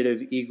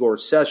executive, Igor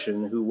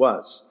Sechin, who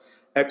was.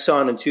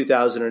 Exxon in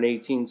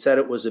 2018 said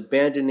it was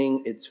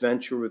abandoning its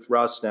venture with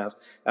Rosneft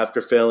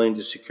after failing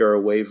to secure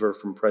a waiver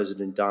from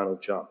President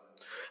Donald Trump.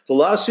 The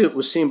lawsuit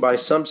was seen by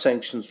some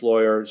sanctions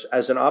lawyers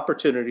as an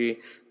opportunity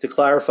to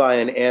clarify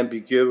an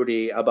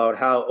ambiguity about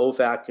how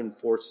OFAC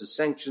enforces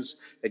sanctions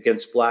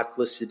against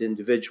blacklisted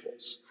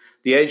individuals.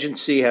 The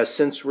agency has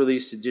since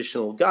released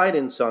additional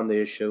guidance on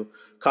the issue,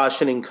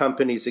 cautioning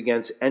companies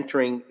against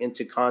entering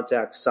into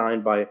contracts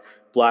signed by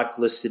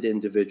blacklisted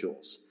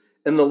individuals.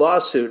 In the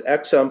lawsuit,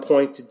 Exxon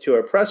pointed to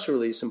a press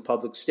release and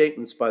public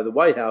statements by the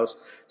White House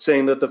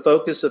saying that the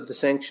focus of the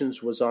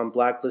sanctions was on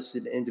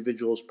blacklisted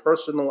individuals'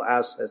 personal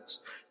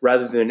assets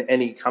rather than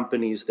any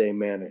companies they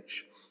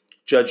manage.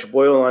 Judge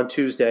Boyle on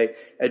Tuesday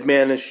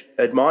admonished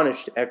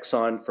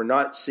Exxon for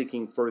not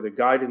seeking further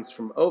guidance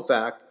from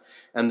OFAC,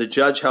 and the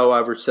judge,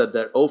 however, said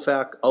that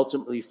OFAC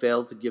ultimately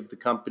failed to give the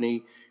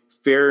company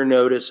fair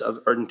notice of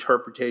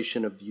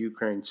interpretation of the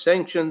Ukraine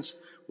sanctions,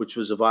 which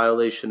was a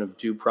violation of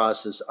due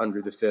process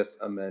under the Fifth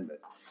Amendment.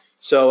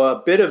 So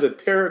a bit of a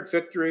Pyrrhic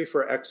victory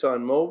for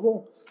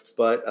ExxonMobil,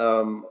 but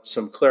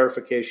some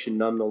clarification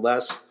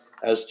nonetheless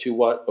as to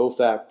what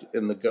OFAC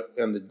and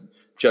the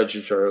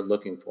judges are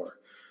looking for.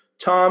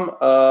 Tom,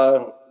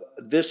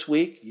 this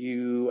week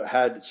you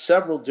had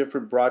several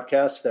different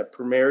broadcasts that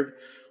premiered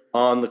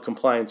on the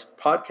Compliance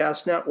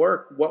Podcast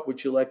Network. What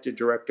would you like to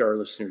direct our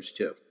listeners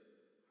to?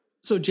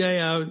 So,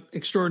 Jay, I'm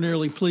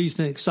extraordinarily pleased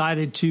and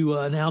excited to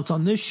announce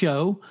on this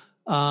show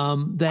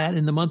that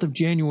in the month of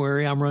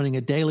January, I'm running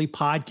a daily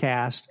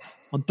podcast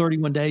on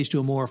 31 days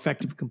to a more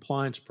effective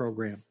compliance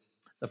program.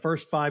 The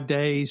first 5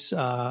 days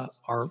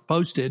are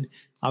posted.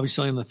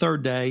 Obviously, on the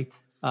third day,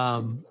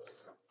 it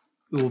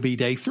will be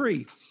day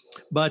 3.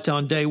 But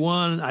on day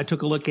 1, I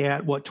took a look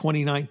at what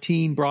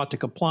 2019 brought to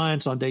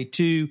compliance. On day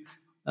 2,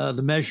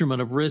 the measurement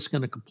of risk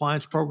in a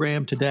compliance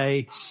program.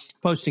 Today,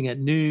 posting at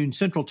noon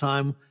Central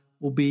Time,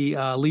 will be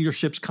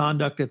leadership's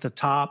conduct at the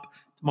top.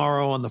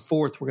 Tomorrow on the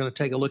 4th, we're going to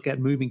take a look at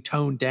moving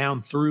tone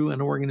down through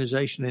an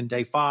organization. In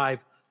day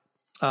 5,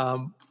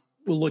 we'll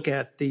look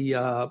at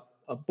the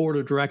board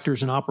of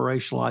directors and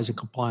operationalizing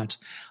compliance.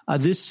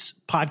 This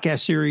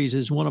podcast series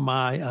is one of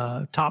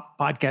my top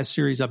podcast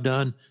series I've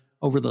done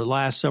over the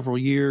last several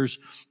years.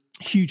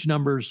 Huge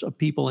numbers of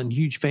people and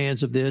huge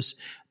fans of this.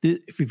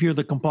 If you're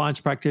the compliance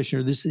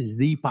practitioner, this is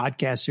the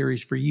podcast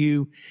series for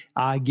you.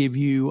 I give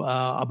you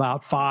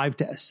about 5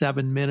 to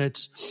 7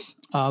 minutes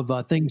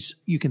of things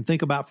you can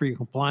think about for your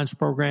compliance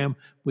program,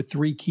 with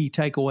 3 key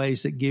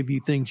takeaways that give you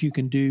things you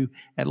can do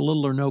at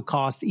little or no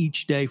cost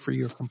each day for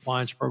your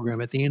compliance program.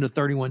 At the end of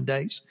 31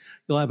 days,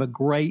 you'll have a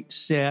great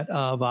set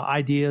of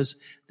ideas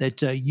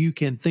that you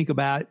can think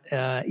about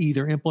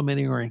either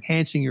implementing or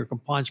enhancing your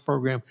compliance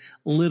program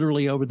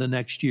literally over the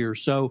next year.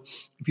 So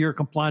if you're a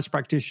compliance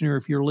practitioner,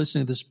 if you're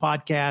listening to this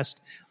podcast,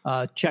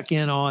 check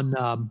in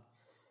on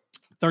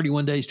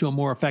 31 days to a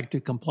more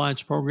effective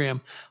compliance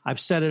program. I've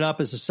set it up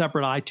as a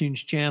separate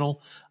iTunes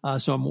channel,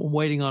 so I'm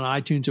waiting on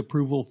iTunes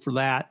approval for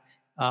that.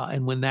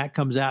 And when that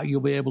comes out,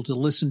 you'll be able to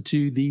listen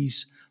to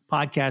these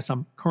podcasts.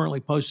 I'm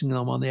currently posting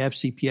them on the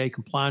FCPA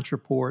compliance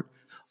report,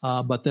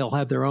 but they'll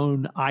have their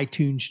own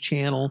iTunes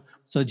channel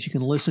so that you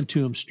can listen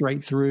to them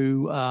straight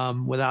through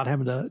without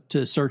having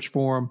to search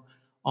for them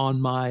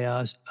on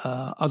my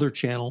other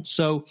channel.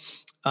 So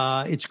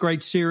it's a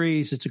great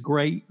series. It's a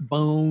great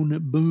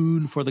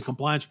boon for the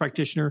compliance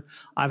practitioner.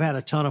 I've had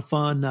a ton of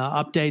fun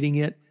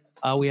updating it.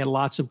 We had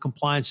lots of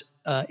compliance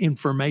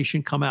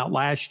information come out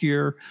last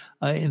year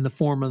in the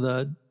form of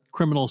the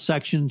criminal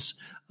sections,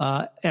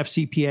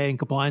 FCPA and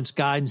compliance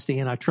guidance, the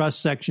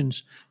antitrust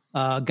sections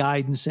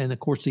guidance, and of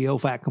course the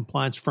OFAC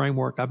compliance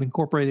framework. I've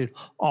incorporated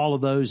all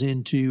of those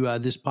into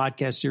this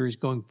podcast series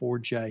going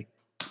forward, Jay.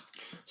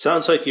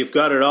 Sounds like you've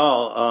got it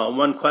all.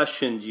 One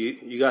question,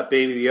 you got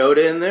Baby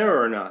Yoda in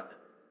there or not?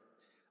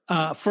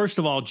 First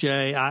of all,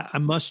 Jay, I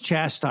must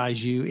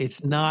chastise you.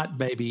 It's not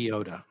Baby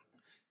Yoda.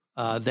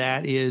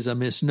 That is a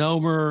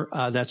misnomer.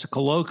 That's a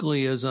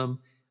colloquialism.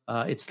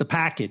 It's the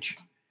package.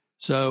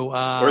 So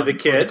or the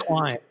kid. Or the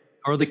client.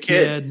 Or the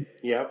kid.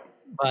 Yep.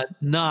 But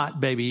not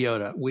Baby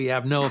Yoda. We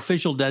have no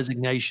official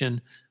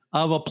designation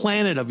of a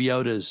planet of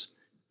Yodas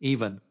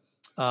even.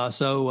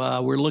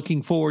 So we're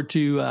looking forward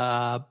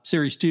to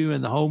Series 2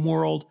 in the home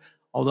world,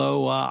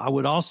 although I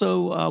would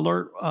also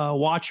alert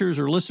watchers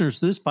or listeners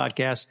to this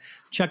podcast,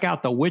 check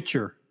out The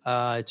Witcher.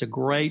 It's a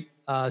great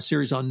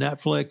series on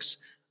Netflix.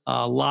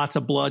 Lots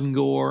of blood and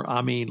gore.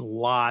 I mean,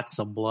 lots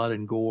of blood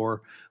and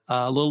gore.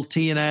 A little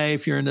TNA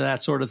if you're into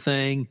that sort of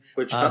thing.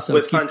 With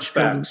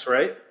hunchbacks,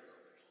 right?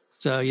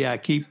 So, yeah,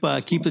 keep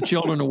the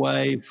children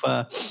away if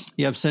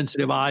you have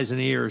sensitive eyes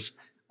and ears.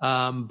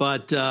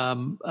 But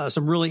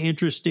some really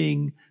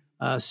interesting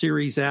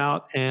series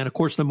out. And, of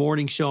course, the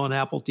morning show on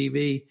Apple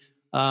TV.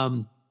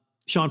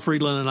 Sean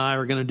Friedland and I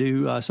are going to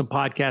do some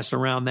podcasts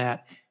around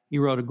that. He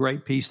wrote a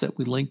great piece that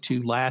we linked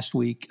to last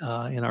week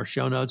in our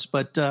show notes.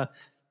 But,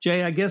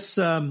 Jay, I guess,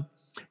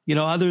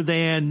 other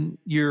than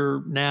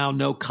your now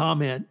no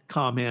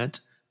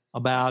comment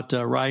about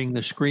writing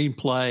the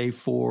screenplay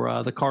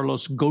for the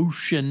Carlos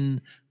Ghosn,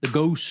 the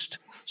Ghost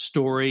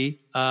story,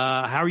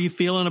 how are you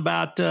feeling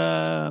about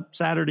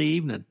Saturday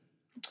evening?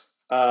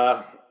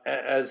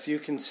 As you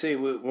can see,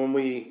 when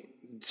we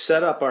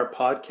set up our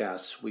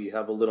podcast, we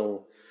have a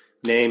little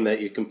name that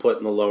you can put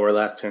in the lower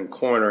left-hand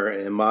corner.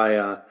 And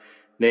my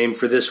name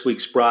for this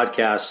week's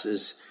broadcast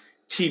is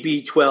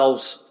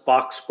TB12's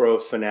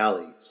Foxborough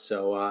Finale.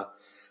 So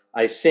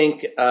I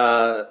think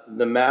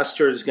the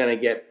master is going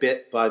to get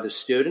bit by the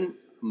student,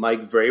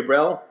 Mike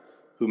Vrabel,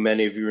 who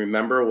many of you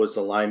remember was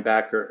a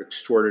linebacker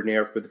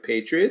extraordinaire for the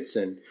Patriots.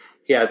 And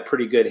he had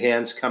pretty good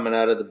hands coming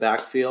out of the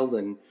backfield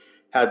and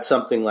had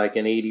something like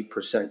an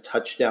 80%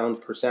 touchdown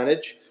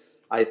percentage.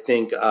 I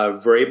think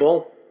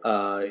Vrabel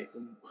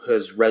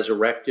has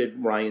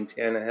resurrected Ryan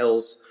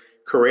Tannehill's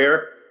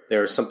career.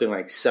 They're something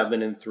like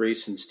 7-3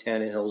 since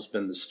Tannehill's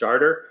been the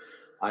starter.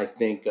 I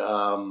think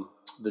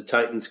the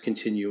Titans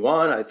continue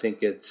on. I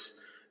think it's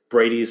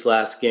Brady's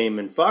last game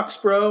in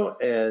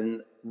Foxborough,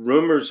 and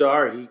rumors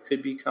are he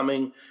could be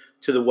coming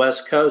to the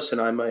West Coast, and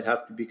I might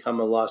have to become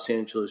a Los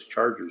Angeles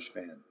Chargers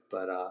fan.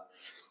 But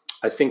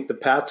I think the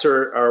Pats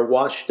are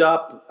washed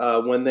up.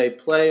 When they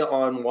play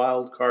on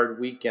Wild Card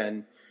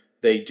Weekend,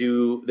 they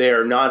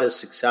are not as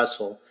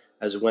successful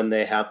as when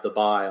they have the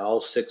bye.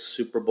 All 6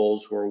 Super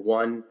Bowls were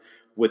won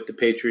with the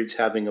Patriots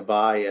having a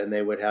bye, and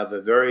they would have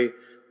a very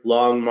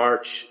long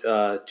march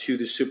to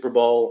the Super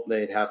Bowl.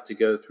 They'd have to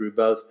go through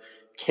both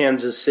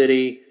Kansas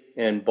City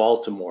and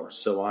Baltimore.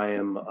 So I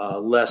am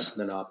less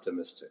than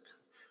optimistic.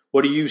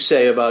 What do you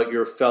say about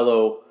your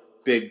fellow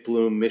Big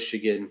Blue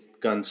Michigan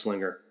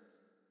gunslinger?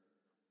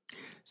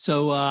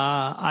 So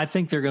I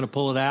think they're going to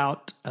pull it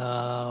out.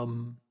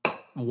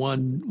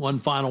 One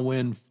final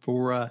win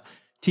for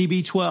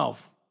TB12.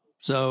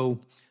 So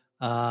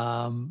you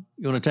want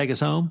to take us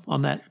home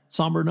on that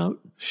somber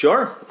note?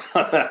 Sure.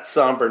 On that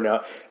somber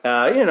note.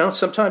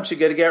 Sometimes you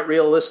got to get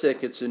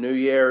realistic. It's a new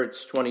year.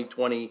 It's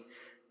 2020.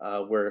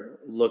 We're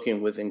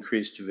looking with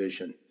increased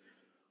vision.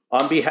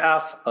 On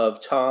behalf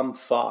of Tom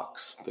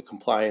Fox, the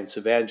compliance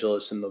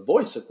evangelist and the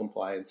voice of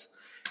compliance,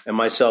 and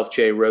myself,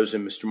 Jay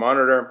Rosen, Mr.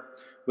 Monitor,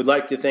 we'd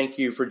like to thank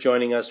you for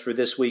joining us for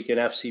This Week in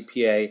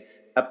FCPA,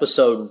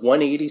 episode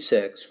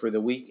 186 for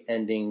the week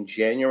ending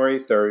January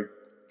 3rd,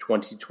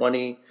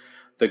 2020.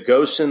 The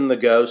Ghost in the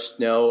Ghost.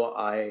 No,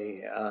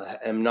 I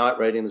am not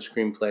writing the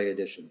screenplay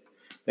edition.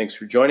 Thanks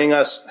for joining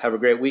us. Have a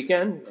great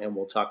weekend, and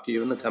we'll talk to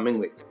you in the coming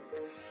week.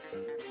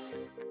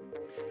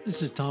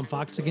 This is Tom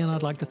Fox again.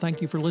 I'd like to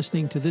thank you for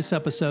listening to this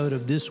episode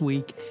of This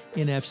Week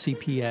in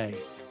FCPA.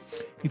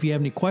 If you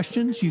have any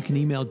questions, you can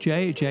email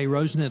Jay at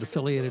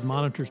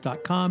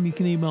jrosen@affiliatedmonitors.com. You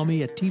can email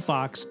me at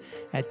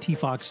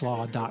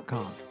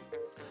tfox@tfoxlaw.com.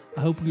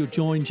 I hope you'll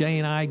join Jay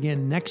and I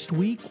again next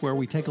week, where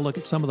we take a look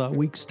at some of the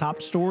week's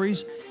top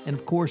stories and,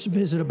 of course,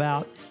 visit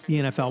about the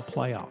NFL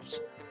playoffs.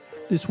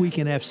 This Week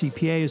in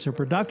FCPA is a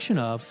production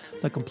of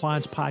the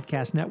Compliance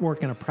Podcast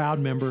Network and a proud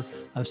member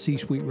of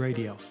C-Suite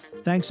Radio.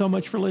 Thanks so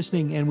much for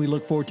listening, and we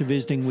look forward to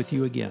visiting with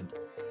you again.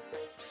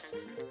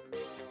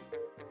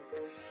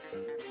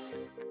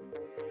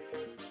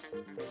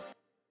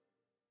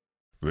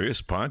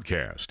 This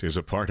podcast is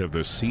a part of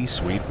the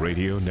C-Suite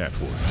Radio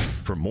Network.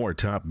 For more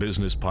top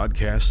business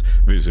podcasts,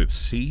 visit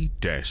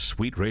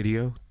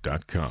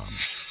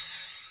c-suiteradio.com.